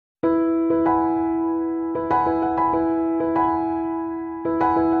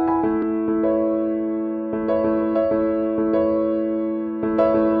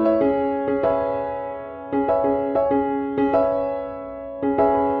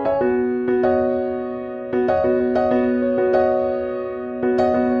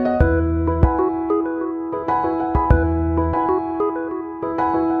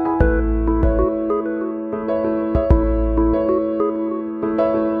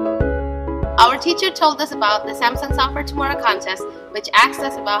Our teacher told us about the Samsung Software Tomorrow contest, which asked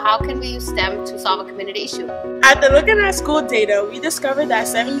us about how can we use STEM to solve a community issue. After looking at school data, we discovered that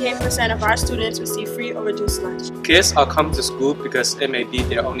 78% of our students receive free or reduced lunch. Kids are coming to school because it may be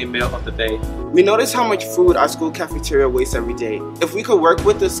their only meal of the day. We notice how much food our school cafeteria wastes every day. If we could work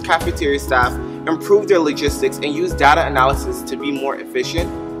with this cafeteria staff, improve their logistics, and use data analysis to be more efficient,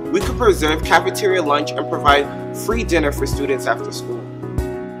 we could preserve cafeteria lunch and provide free dinner for students after school.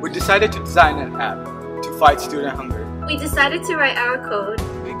 We decided to design an app to fight student hunger. We decided to write our code.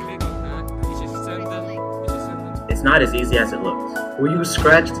 It's not as easy as it looks. We use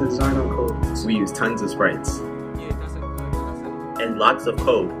Scratch to design our code. We use tons of sprites. And lots of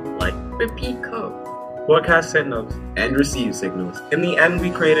code, like repeat code, forecast signals, and receive signals. In the end, we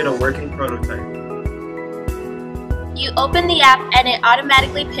created a working prototype. You open the app and it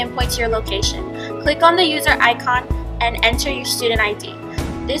automatically pinpoints your location. Click on the user icon and enter your student ID.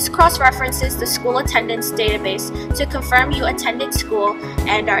 This cross-references the school attendance database to confirm you attended school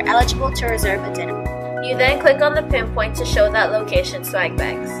and are eligible to reserve a dinner. You then click on the pinpoint to show that location swag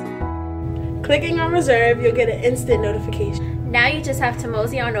bags. Clicking on reserve, you'll get an instant notification. Now you just have to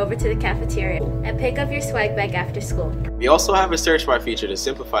mosey on over to the cafeteria and pick up your swag bag after school. We also have a search bar feature to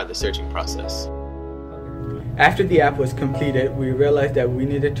simplify the searching process. After the app was completed, we realized that we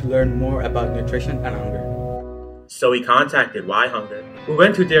needed to learn more about nutrition and hunger. So we contacted Why Hunger. We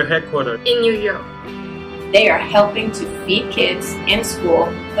went to their headquarters in New York. They are helping to feed kids in school,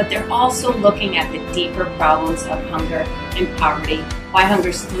 but they're also looking at the deeper problems of hunger and poverty. Why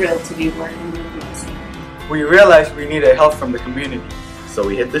Hunger's thrilled to be working with Mosey. We realized we needed help from the community. So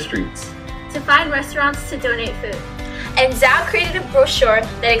we hit the streets to find restaurants to donate food. And Zhao created a brochure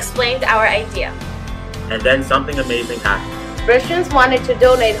that explained our idea. And then something amazing happened. Restaurants wanted to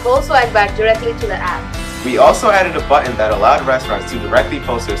donate whole swag bag directly to the app. We also added a button that allowed restaurants to directly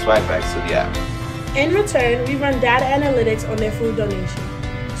post their swag bags to the app. In return, we run data analytics on their food donation,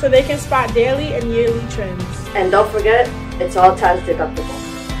 so they can spot daily and yearly trends. And don't forget, it's all tax deductible.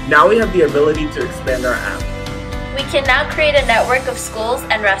 Now we have the ability to expand our app. We can now create a network of schools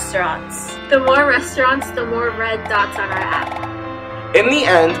and restaurants. The more restaurants, the more red dots on our app. In the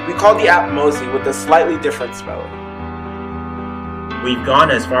end, we called the app Mosey with a slightly different spelling. We've gone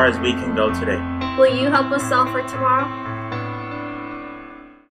as far as we can go today. Will you help us solve for tomorrow?